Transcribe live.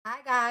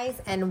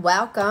Guys, and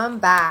welcome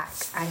back.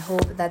 I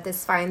hope that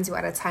this finds you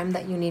at a time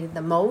that you needed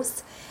the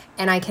most,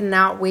 and I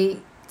cannot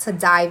wait to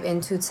dive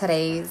into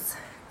today's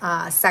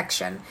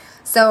section.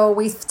 So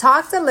we've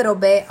talked a little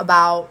bit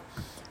about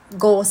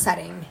goal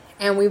setting,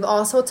 and we've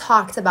also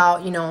talked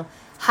about,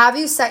 have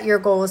you set your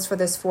goals for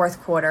this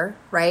fourth quarter,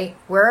 right?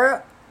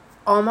 We're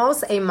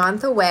almost a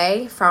month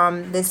away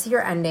from this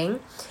year ending,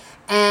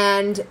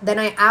 and then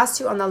I asked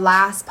you on the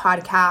last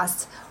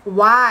podcast,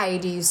 why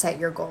do you set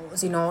your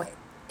goals?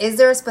 Is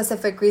there a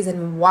specific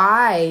reason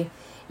why,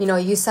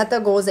 you set the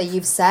goals that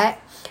you've set?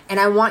 And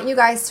I want you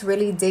guys to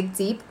really dig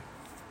deep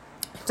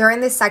during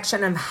this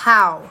section of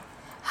how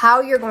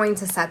you're going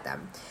to set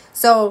them.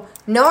 So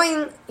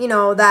knowing,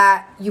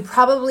 that you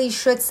probably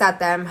should set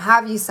them,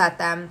 have you set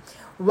them,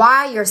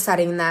 why you're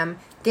setting them,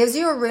 gives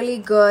you a really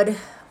good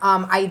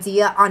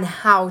idea on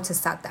how to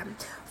set them.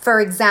 For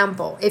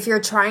example, if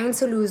you're trying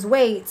to lose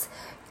weight,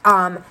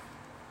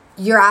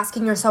 you're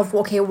asking yourself,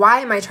 okay, why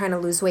am I trying to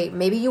lose weight?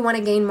 Maybe you want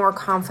to gain more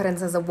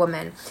confidence as a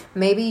woman.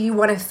 Maybe you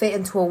want to fit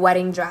into a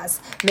wedding dress.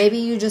 Maybe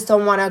you just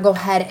don't want to go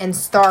ahead and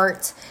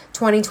start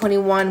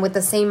 2021 with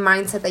the same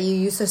mindset that you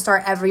used to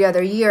start every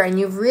other year. And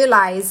you've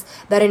realized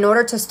that in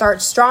order to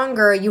start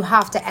stronger, you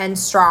have to end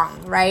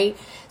strong, right?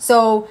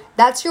 So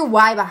that's your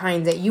why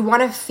behind it. You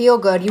want to feel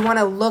good. You want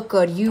to look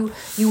good. You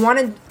want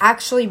to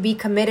actually be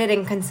committed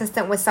and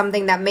consistent with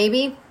something that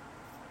maybe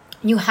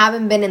you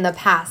haven't been in the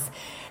past.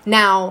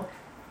 Now,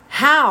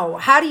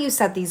 How do you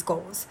set these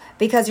goals?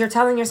 Because you're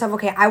telling yourself,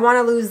 okay, I want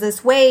to lose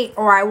this weight,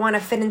 or I want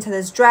to fit into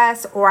this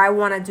dress, or I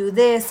want to do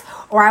this,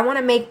 or I want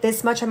to make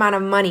this much amount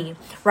of money,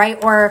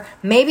 right? Or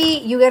maybe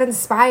you get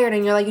inspired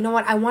and you're like, you know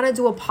what? I want to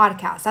do a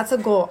podcast. That's a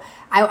goal.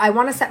 I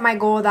want to set my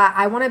goal that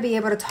I want to be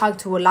able to talk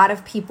to a lot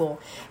of people.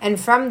 And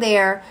from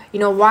there,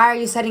 why are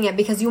you setting it?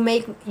 Because you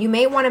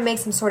may want to make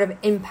some sort of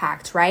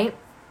impact, right?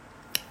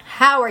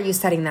 How are you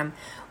setting them?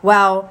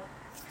 Well,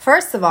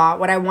 first of all,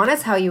 what I want to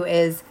tell you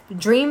is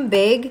dream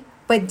big,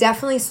 but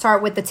definitely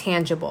start with the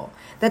tangible.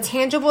 The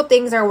tangible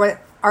things are what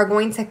are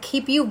going to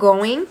keep you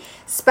going,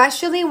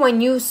 especially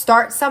when you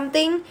start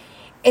something.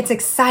 It's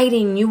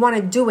exciting. You want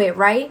to do it,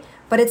 right?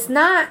 But it's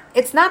not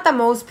that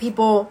most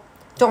people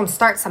don't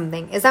start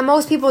something. It's that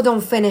most people don't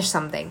finish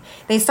something.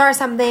 They start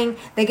something,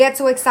 they get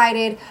too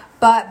excited,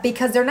 but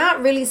because they're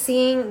not really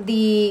seeing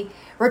the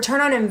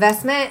return on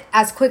investment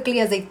as quickly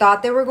as they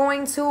thought they were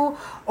going to,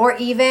 or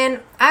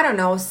even,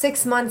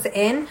 6 months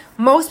in,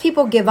 most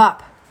people give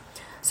up.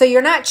 So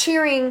you're not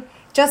cheering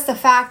just the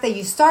fact that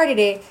you started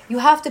it. You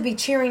have to be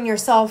cheering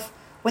yourself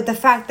with the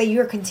fact that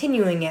you're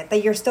continuing it,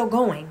 that you're still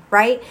going,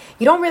 right?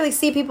 You don't really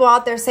see people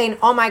out there saying,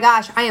 oh my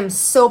gosh, I am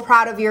so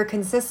proud of your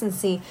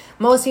consistency.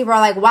 Most people are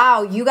like,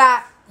 wow, you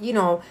got,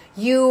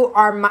 you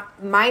are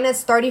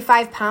minus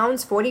 35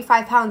 pounds,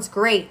 45 pounds,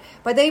 great.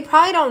 But they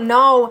probably don't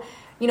know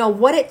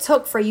what it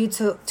took for you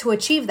to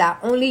achieve that.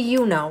 Only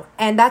you know.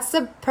 And that's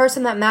the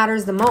person that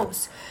matters the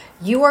most.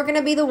 You are going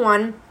to be the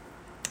one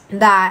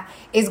that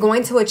is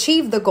going to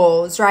achieve the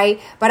goals, right?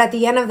 But at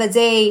the end of the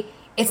day,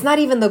 it's not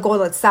even the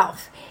goal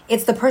itself.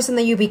 It's the person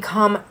that you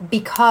become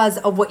because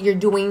of what you're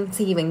doing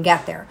to even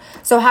get there.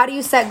 So how do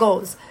you set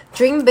goals?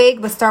 Dream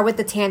big, but start with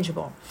the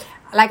tangible.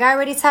 Like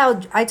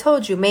I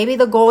told you, maybe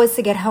the goal is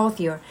to get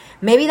healthier.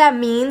 Maybe that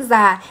means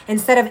that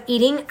instead of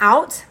eating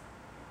out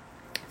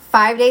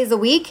 5 days a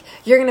week,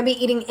 you're going to be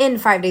eating in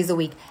 5 days a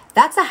week.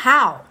 That's a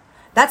how.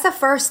 That's a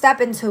first step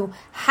into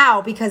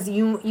how, because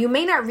you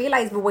may not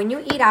realize, but when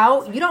you eat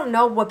out, you don't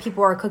know what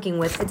people are cooking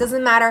with. It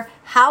doesn't matter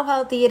how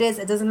healthy it is.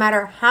 It doesn't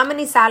matter how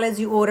many salads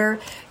you order.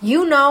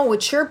 You know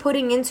what you're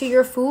putting into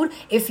your food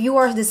if you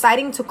are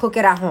deciding to cook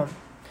it at home.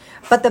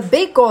 But the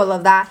big goal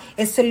of that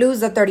is to lose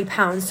the 30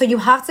 pounds. So you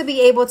have to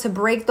be able to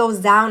break those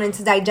down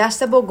into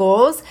digestible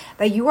goals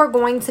that you are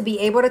going to be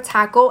able to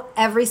tackle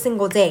every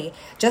single day.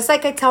 Just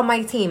like I tell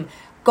my team,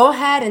 go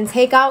ahead and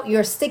take out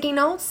your sticky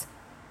notes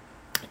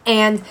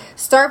and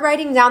start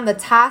writing down the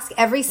tasks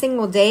every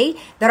single day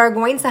that are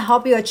going to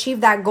help you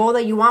achieve that goal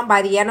that you want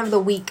by the end of the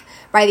week,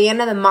 by the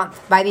end of the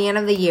month, by the end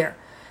of the year.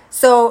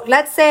 So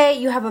let's say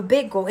you have a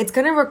big goal. It's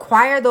going to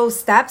require those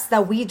steps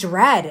that we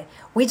dread.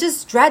 We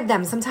just dread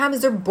them. Sometimes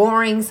they're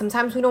boring.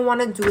 Sometimes we don't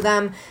want to do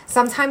them.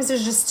 Sometimes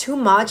there's just too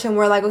much. And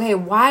we're like, okay,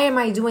 why am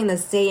I doing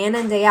this day in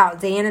and day out,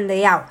 day in and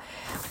day out?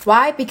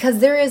 Why? Because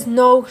there is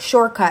no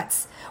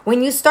shortcuts.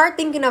 When you start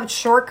thinking of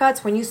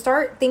shortcuts, when you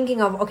start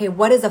thinking of, okay,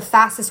 what is the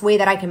fastest way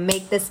that I can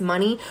make this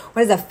money?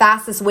 What is the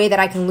fastest way that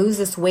I can lose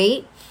this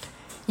weight?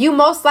 You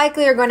most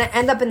likely are going to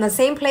end up in the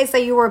same place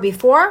that you were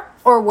before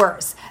or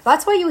worse.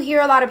 That's why you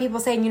hear a lot of people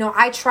saying,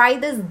 I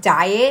tried this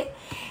diet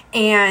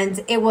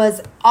and it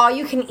was all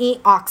you can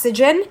eat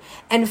oxygen.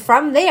 And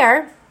from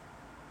there,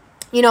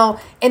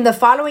 in the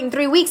following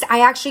 3 weeks, I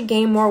actually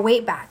gained more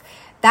weight back.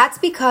 That's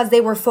because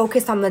they were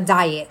focused on the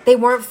diet. They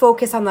weren't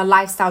focused on the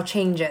lifestyle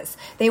changes.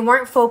 They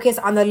weren't focused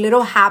on the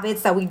little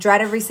habits that we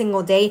dread every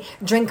single day.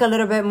 Drink a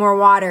little bit more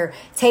water.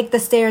 Take the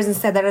stairs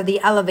instead of the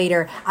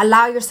elevator.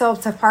 Allow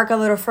yourself to park a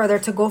little further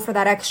to go for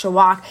that extra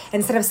walk.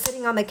 Instead of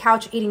sitting on the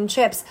couch eating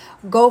chips,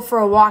 go for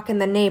a walk in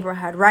the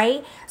neighborhood,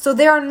 right? So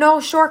there are no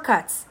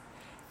shortcuts.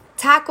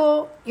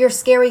 tackle your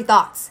scary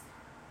thoughts.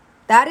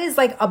 That is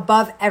like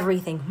above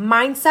everything.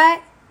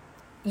 Mindset,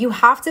 you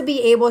have to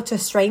be able to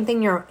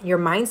strengthen your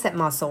mindset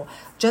muscle,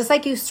 just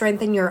like you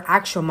strengthen your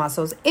actual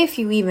muscles. If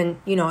you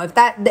even, if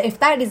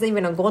that is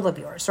even a goal of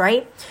yours,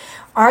 right?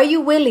 Are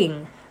you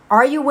willing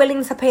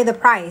to pay the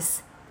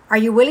price? Are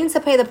you willing to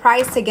pay the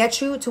price to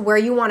get you to where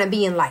you want to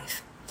be in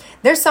life?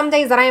 There's some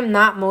days that I am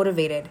not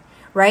motivated,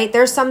 right?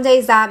 There's some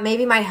days that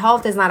maybe my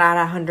health is not at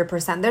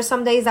 100%. There's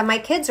some days that my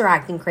kids are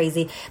acting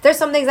crazy. There's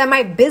some days that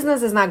my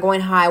business is not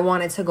going how I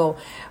want it to go.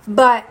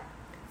 But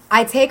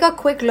I take a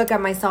quick look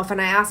at myself and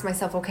I ask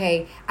myself,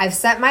 okay, I've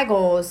set my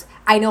goals.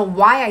 I know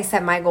why I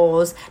set my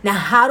goals. Now,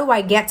 how do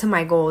I get to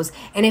my goals?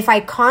 And if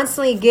I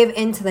constantly give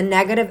into the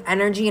negative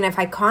energy, and if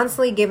I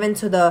constantly give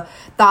into the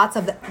thoughts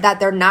of that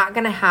they're not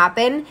going to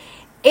happen,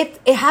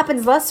 it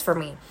happens less for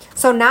me.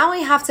 So now I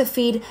have to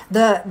feed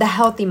the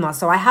healthy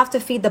muscle. I have to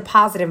feed the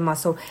positive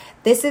muscle.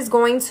 This is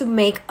going to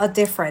make a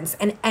difference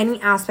in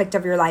any aspect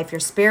of your life, your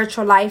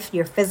spiritual life,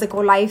 your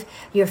physical life,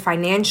 your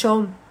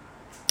financial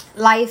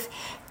life,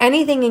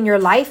 anything in your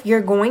life.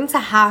 You're going to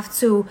have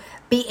to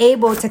be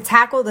able to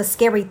tackle the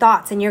scary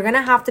thoughts, and you're going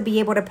to have to be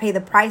able to pay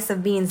the price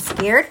of being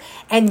scared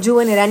and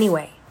doing it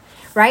anyway.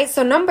 Right?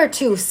 So number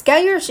 2,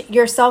 schedule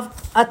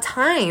yourself a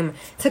time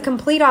to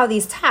complete all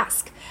these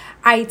tasks.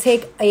 I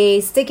take a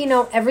sticky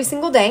note every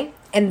single day,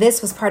 and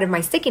this was part of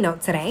my sticky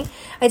note today.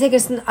 I take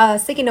a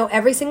sticky note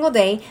every single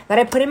day that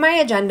I put in my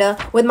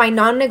agenda with my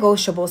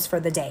non-negotiables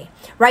for the day,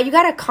 right? You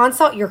got to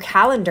consult your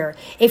calendar.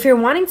 If you're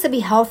wanting to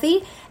be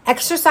healthy,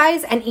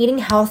 exercise and eating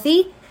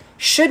healthy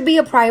should be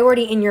a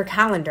priority in your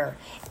calendar.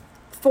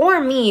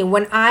 For me,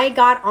 when I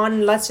got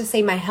on, let's just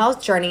say, my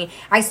health journey,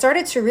 I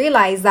started to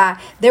realize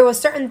that there were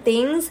certain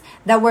things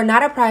that were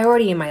not a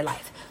priority in my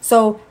life.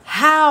 So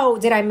how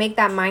did I make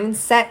that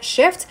mindset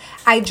shift?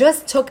 I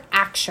just took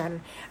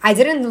action. I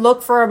didn't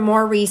look for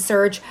more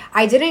research.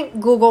 I didn't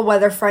Google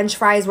whether French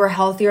fries were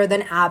healthier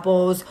than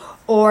apples,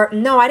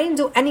 no, I didn't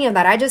do any of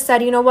that. I just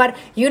said, you know what,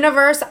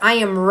 universe, I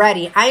am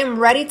ready. I am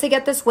ready to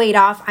get this weight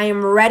off. I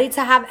am ready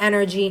to have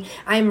energy.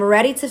 I am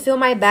ready to feel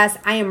my best.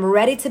 I am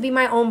ready to be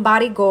my own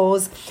body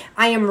goals.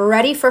 I am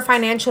ready for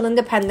financial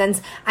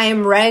independence. I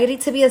am ready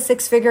to be a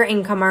 6-figure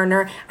income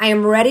earner. I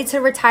am ready to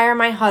retire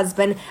my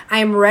husband. I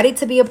am ready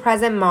to be a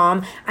present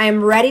mom. I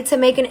am ready to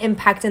make an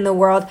impact in the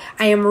world.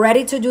 I am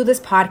ready to do this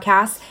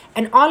podcast.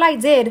 And all I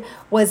did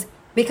was,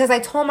 because I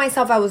told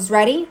myself I was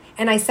ready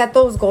and I set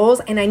those goals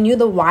and I knew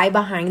the why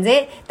behind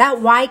it, that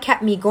why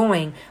kept me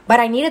going. But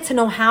I needed to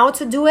know how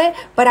to do it,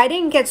 but I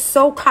didn't get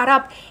so caught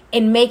up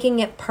in making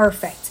it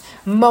perfect.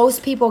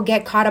 Most people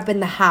get caught up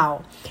in the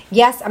how.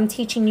 Yes, I'm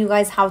teaching you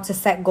guys how to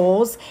set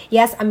goals.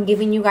 Yes, I'm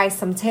giving you guys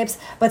some tips,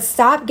 but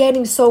stop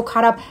getting so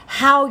caught up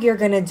how you're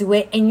going to do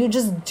it, and you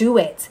just do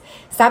it.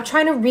 Stop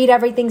trying to read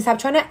everything. Stop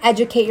trying to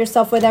educate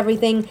yourself with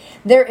everything.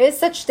 There is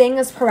such thing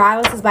as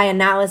paralysis by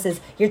analysis.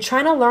 You're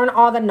trying to learn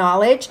all the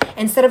knowledge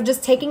instead of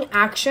just taking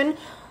action,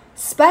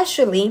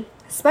 especially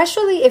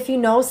if you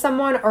know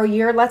someone, or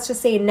you're, let's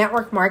just say, in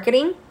network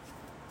marketing,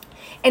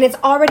 and it's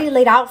already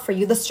laid out for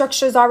you. The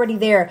structure is already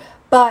there.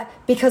 But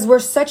because we're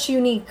such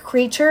unique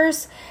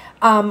creatures,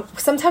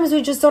 sometimes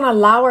we just don't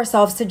allow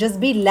ourselves to just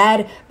be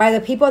led by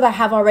the people that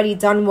have already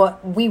done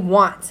what we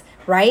want,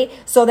 right?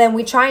 So then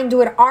we try and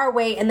do it our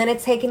way, and then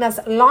it's taking us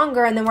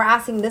longer, and then we're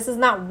asking, this is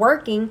not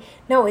working.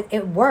 No,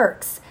 it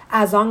works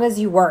as long as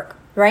you work,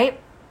 right?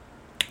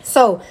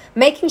 So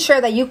making sure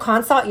that you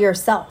consult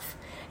yourself.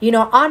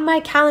 On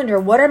my calendar,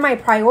 what are my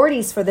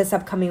priorities for this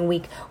upcoming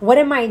week? What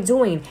am I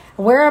doing?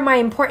 Where are my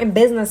important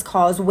business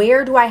calls?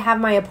 Where do I have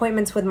my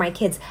appointments with my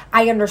kids?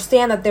 I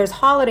understand that there's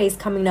holidays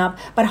coming up,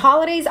 but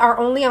holidays are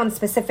only on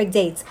specific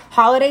dates.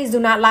 Holidays do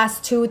not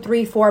last 2,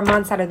 3, 4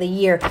 months out of the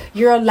year.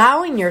 You're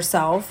allowing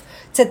yourself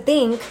to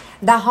think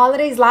that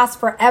holidays last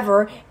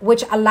forever,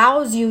 which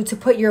allows you to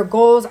put your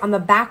goals on the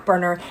back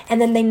burner, and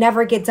then they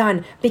never get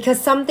done because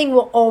something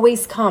will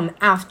always come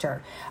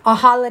after. A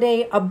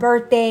holiday, a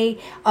birthday,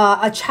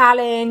 a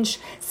challenge,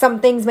 some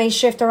things may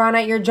shift around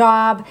at your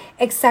job,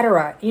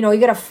 etc. You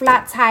get a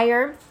flat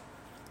tire.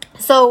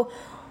 So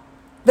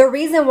the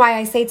reason why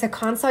I say to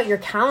consult your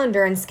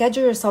calendar and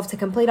schedule yourself to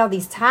complete all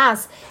these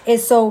tasks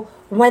is so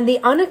when the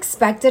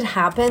unexpected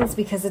happens,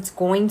 because it's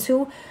going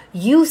to,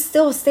 you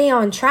still stay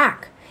on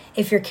track.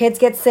 If your kids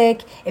get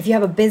sick, if you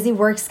have a busy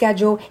work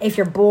schedule, if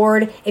you're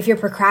bored, if you're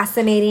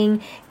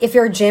procrastinating, if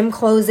your gym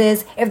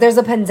closes, if there's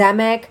a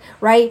pandemic,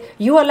 right?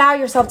 You allow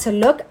yourself to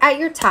look at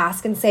your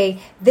task and say,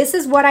 this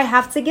is what I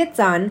have to get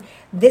done.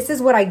 This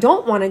is what I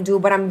don't want to do,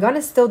 but I'm going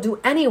to still do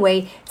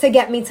anyway to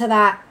get me to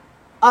that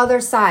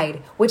other side,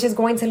 which is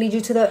going to lead you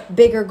to the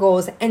bigger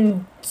goals.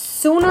 And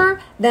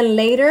sooner than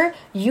later,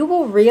 you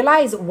will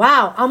realize,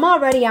 wow, I'm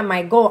already at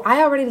my goal.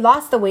 I already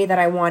lost the weight that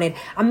I wanted.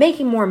 I'm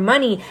making more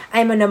money.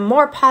 I'm in a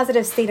more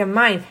positive state of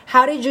mind.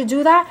 How did you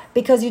do that?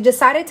 Because you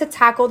decided to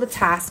tackle the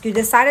task. You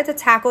decided to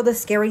tackle the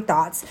scary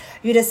thoughts.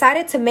 You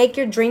decided to make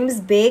your dreams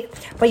big,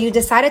 but you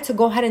decided to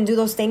go ahead and do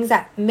those things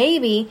that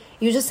maybe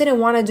you just didn't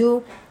want to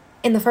do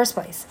in the first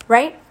place,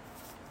 right?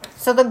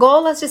 So the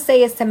goal, let's just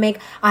say, is to make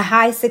a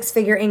high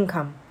 6-figure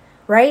income,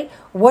 right?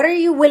 What are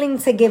you willing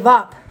to give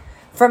up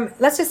from,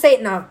 let's just say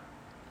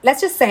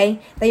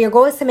that your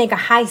goal is to make a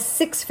high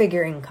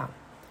 6-figure income.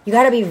 You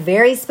got to be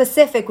very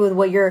specific with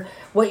what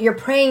you're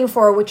praying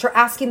for, what you're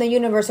asking the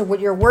universe, or what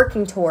you're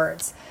working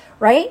towards,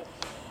 right?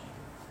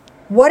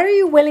 What are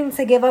you willing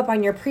to give up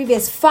on your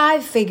previous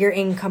 5-figure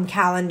income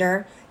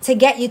calendar to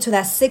get you to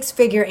that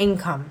 6-figure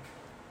income,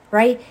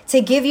 right? To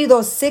give you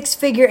those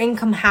 6-figure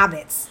income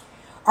habits.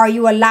 Are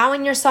you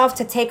allowing yourself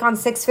to take on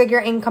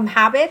 6-figure income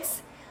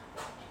habits?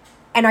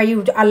 And are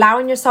you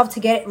allowing yourself to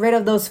get rid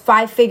of those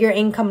 5-figure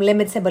income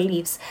limited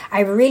beliefs? I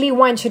really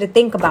want you to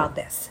think about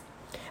this,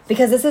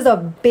 because this is a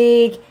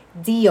big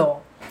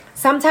deal.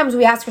 Sometimes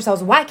we ask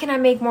ourselves, why can I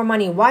make more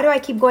money? Why do I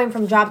keep going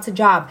from job to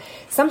job?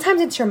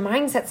 Sometimes it's your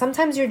mindset.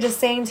 Sometimes you're just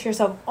saying to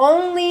yourself,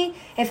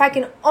 if I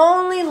can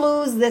only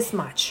lose this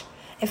much,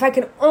 if I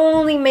can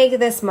only make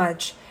this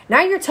much.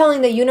 Now you're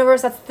telling the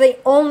universe that's the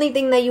only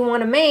thing that you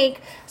want to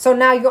make. So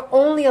now you're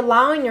only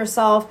allowing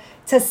yourself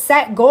to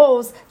set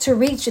goals to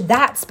reach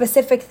that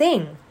specific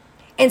thing,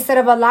 instead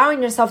of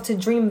allowing yourself to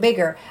dream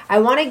bigger. I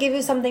want to give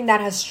you something that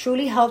has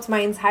truly helped my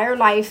entire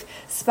life,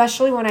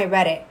 especially when I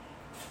read it.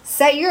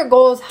 Set your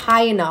goals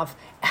high enough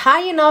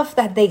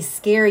that they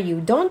scare you.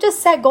 Don't just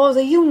set goals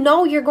that you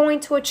know you're going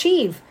to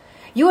achieve.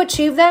 You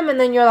achieve them and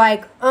then you're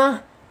like,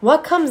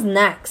 what comes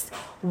next?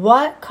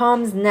 What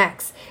comes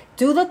next?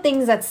 Do the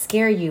things that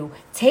scare you.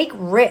 Take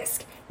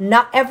risk.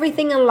 Not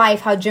everything in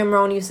life, how Jim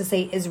Rohn used to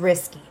say, is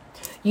risky.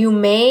 You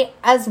may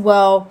as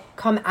well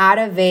come out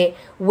of it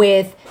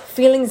with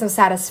feelings of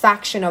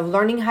satisfaction of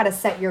learning how to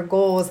set your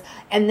goals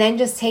and then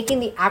just taking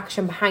the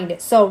action behind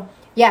it. So,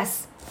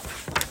 yes,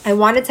 I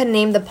wanted to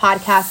name the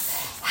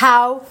podcast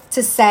How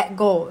to Set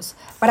Goals.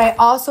 But I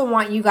also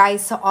want you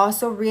guys to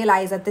also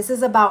realize that this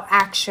is about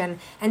action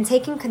and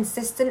taking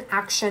consistent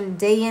action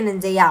day in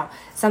and day out.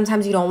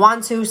 Sometimes you don't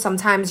want to.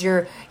 Sometimes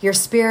your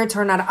spirits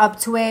are not up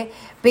to it.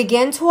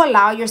 Begin to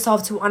allow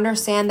yourself to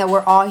understand that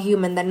we're all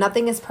human, that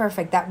nothing is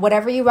perfect, that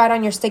whatever you write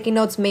on your sticky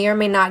notes may or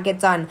may not get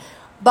done.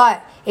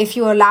 But if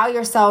you allow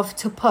yourself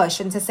to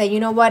push and to say, you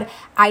know what,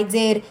 I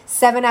did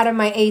 7 out of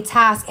my 8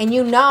 tasks, and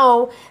you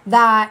know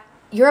that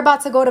you're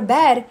about to go to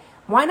bed,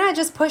 why not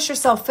just push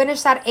yourself,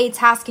 finish that 8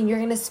 task, and you're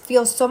going to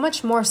feel so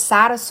much more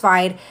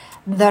satisfied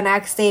the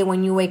next day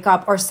when you wake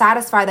up, or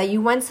satisfied that you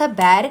went to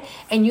bed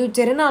and you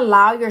didn't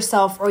allow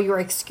yourself or your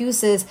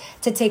excuses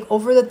to take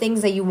over the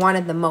things that you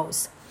wanted the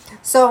most.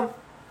 So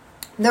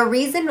the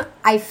reason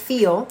I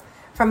feel,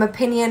 from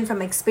opinion,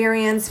 from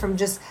experience, from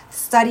just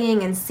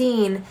studying and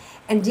seeing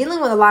and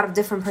dealing with a lot of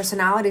different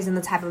personalities in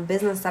the type of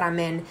business that I'm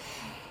in,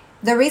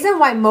 the reason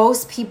why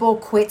most people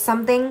quit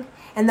something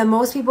and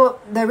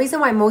the reason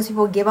why most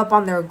people give up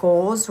on their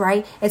goals,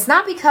 right? It's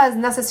not because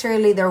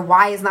necessarily their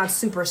why is not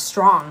super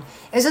strong.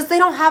 It's just they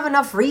don't have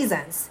enough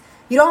reasons.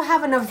 You don't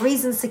have enough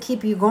reasons to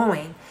keep you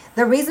going.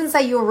 The reasons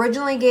that you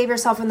originally gave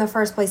yourself in the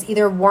first place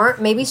either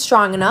weren't maybe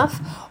strong enough,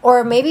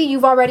 or maybe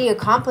you've already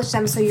accomplished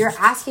them. So you're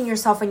asking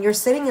yourself and you're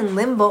sitting in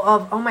limbo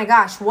of, oh my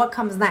gosh, what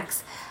comes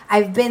next?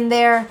 I've been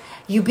there.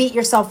 You beat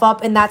yourself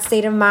up in that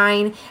state of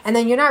mind. And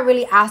then you're not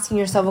really asking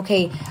yourself,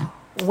 okay,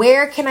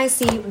 where can I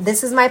see,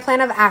 this is my plan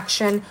of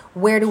action,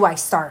 where do I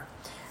start?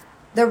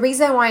 The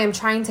reason why I'm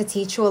trying to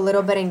teach you a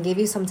little bit and give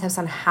you some tips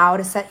on how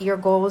to set your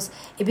goals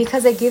is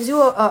because it gives you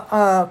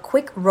a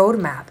quick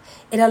roadmap.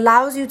 It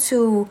allows you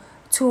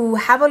to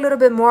have a little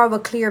bit more of a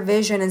clear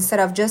vision instead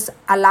of just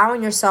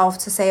allowing yourself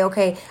to say,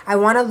 okay, I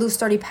want to lose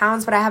 30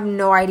 pounds, but I have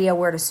no idea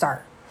where to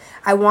start.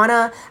 I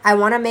wanna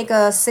make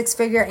a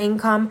 6-figure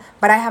income,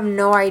 but I have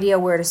no idea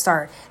where to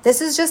start.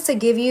 This is just to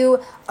give you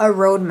a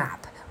roadmap,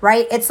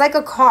 right? It's like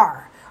a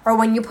car, or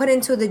when you put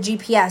into the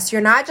GPS, you're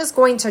not just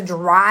going to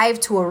drive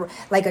to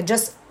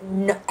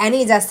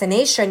any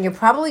destination. You're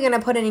probably going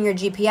to put it in your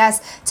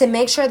GPS to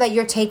make sure that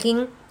you're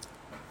taking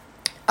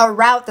a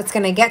route that's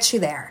going to get you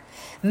there.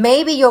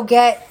 Maybe you'll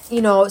get,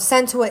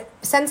 sent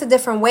a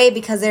different way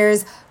because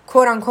there's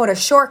quote unquote a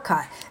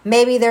shortcut.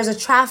 Maybe there's a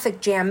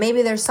traffic jam.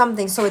 Maybe there's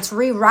something. So it's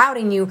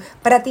rerouting you.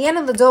 But at the end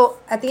of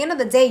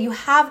the day, you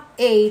have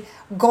a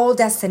goal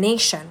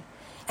destination.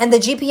 And the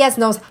GPS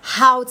knows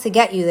how to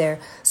get you there.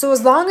 So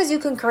as long as you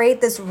can create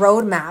this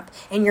roadmap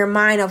in your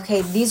mind,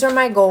 okay, these are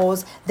my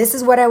goals. This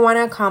is what I want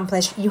to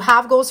accomplish. You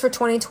have goals for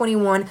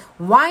 2021.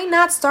 Why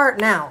not start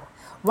now?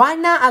 Why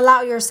not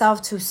allow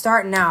yourself to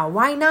start now?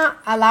 Why not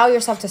allow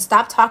yourself to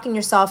stop talking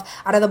yourself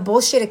out of the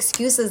bullshit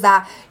excuses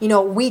that,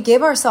 we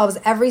give ourselves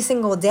every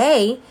single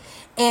day,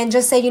 and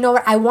just say, you know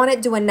what, I want to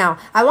do it now.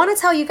 I want to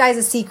tell you guys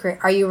a secret.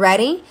 Are you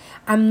ready?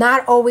 I'm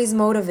not always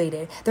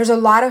motivated. There's a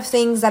lot of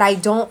things that I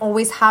don't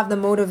always have the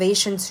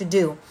motivation to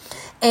do.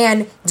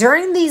 And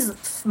during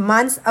these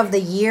months of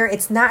the year,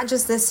 it's not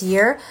just this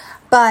year,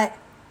 but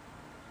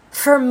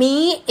for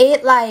me,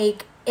 it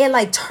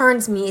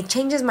turns me, it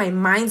changes my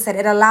mindset.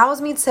 It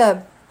allows me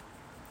to,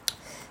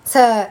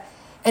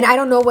 and I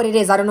don't know what it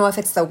is. I don't know if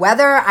it's the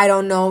weather. I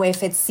don't know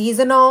if it's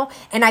seasonal.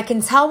 And I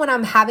can tell when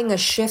I'm having a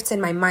shift in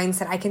my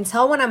mindset. I can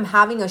tell when I'm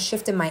having a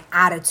shift in my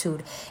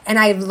attitude. And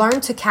I've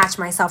learned to catch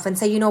myself and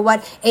say, you know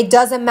what? It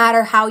doesn't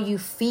matter how you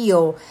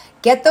feel.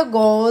 Get the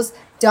goals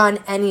done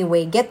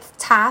anyway. Get the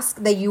task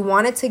that you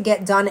wanted to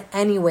get done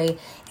anyway.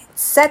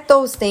 Set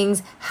those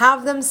things,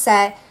 have them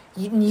set.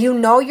 You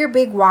know your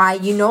big why,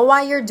 you know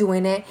why you're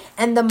doing it,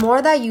 and the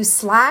more that you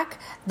slack,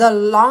 the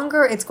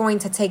longer it's going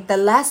to take, the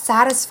less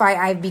satisfied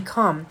I've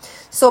become.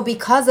 So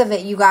because of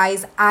it, you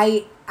guys,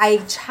 I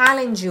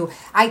challenge you.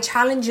 I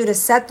challenge you to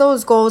set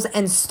those goals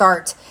and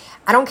start.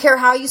 I don't care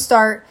how you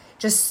start,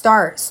 just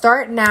start.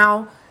 Start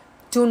now.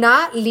 Do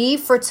not leave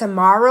for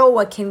tomorrow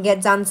what can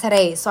get done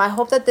today. So I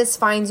hope that this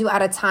finds you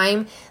at a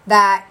time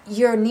that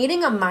you're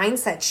needing a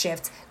mindset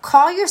shift.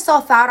 Call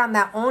yourself out on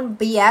that own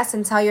BS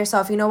and tell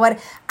yourself, you know what?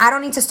 I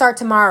don't need to start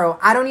tomorrow.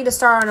 I don't need to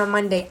start on a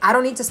Monday. I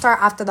don't need to start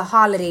after the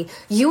holiday.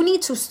 You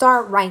need to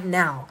start right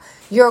now.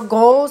 Your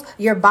goals,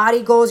 your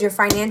body goals, your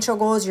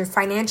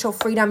financial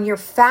freedom, your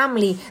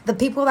family, the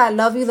people that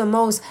love you the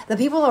most, the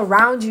people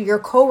around you, your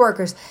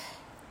coworkers,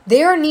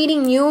 they're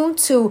needing you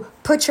to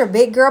put your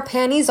big girl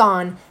panties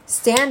on,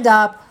 stand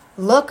up,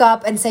 look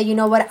up, and say, you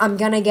know what? I'm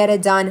going to get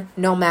it done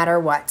no matter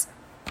what.